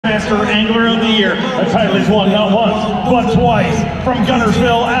Master Angler of the Year. The title is won not once, but twice. From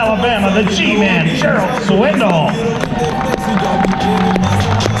Guntersville, Alabama, the G-Man, Gerald Swindle.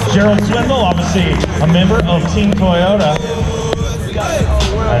 Gerald Swindle, obviously a member of Team Toyota,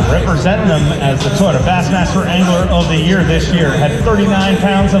 and representing them as the Toyota Bassmaster Angler of the Year this year. Had 39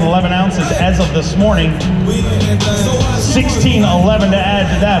 pounds and 11 ounces as of this morning. 16-11 to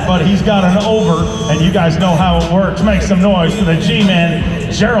add to that, but he's got an over, and you guys know how it works. Make some noise for the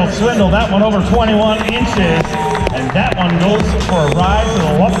G-Man, Gerald Swindle. That one over 21 inches, and that one goes for a ride to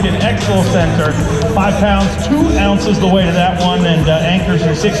the Lufkin Expo Center. 5 pounds, 2 ounces the weight of that one, and anchors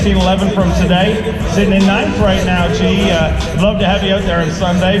are 16-11 from today. Sitting in 9th right now, G. Love to have you out there on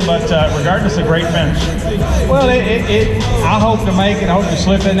Sunday, but regardless, a great finish. Well, I hope to make it, I hope to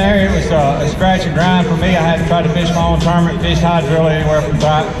slip in there. It was a scratch and grind for me. I had to try to fish my own tournament, fished hydrilla anywhere from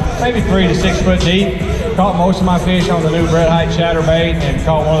maybe 3 to 6 foot deep. Caught most of my fish on the new Bret Hite chatterbait and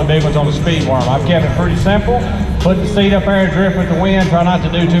caught one of the big ones on the speed worm. I've kept it pretty simple. Put the seat up there, drift with the wind, try not to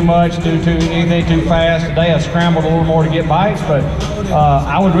do too much, anything too fast. Today I scrambled a little more to get bites, but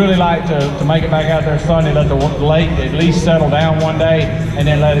I would really like to make it back out there Sunday, let the lake at least settle down one day, and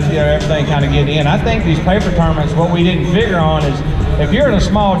then let it, everything kind of get in. I think these paper tournaments, what we didn't figure on is if you're in a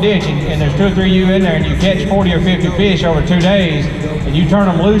small ditch and there's 2 or 3 of you in there and you catch 40 or 50 fish over 2 days and you turn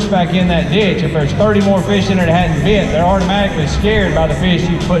them loose back in that ditch, if there's 30 more fish in there that hadn't bit, they're automatically scared by the fish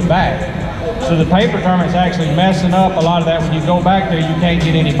you put back. So the paper tournament's actually messing up a lot of that. When you go back there, you can't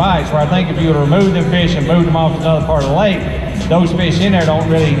get any bites. Where I think if you would remove them fish and move them off to another part of the lake, those fish in there don't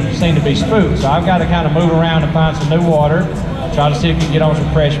really seem to be spooked. So I've got to kind of move around and find some new water, try to see if we can get on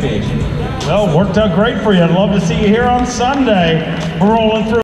some fresh fish. Well, worked out great for you. I'd love to see you here on Sunday. We're rolling through.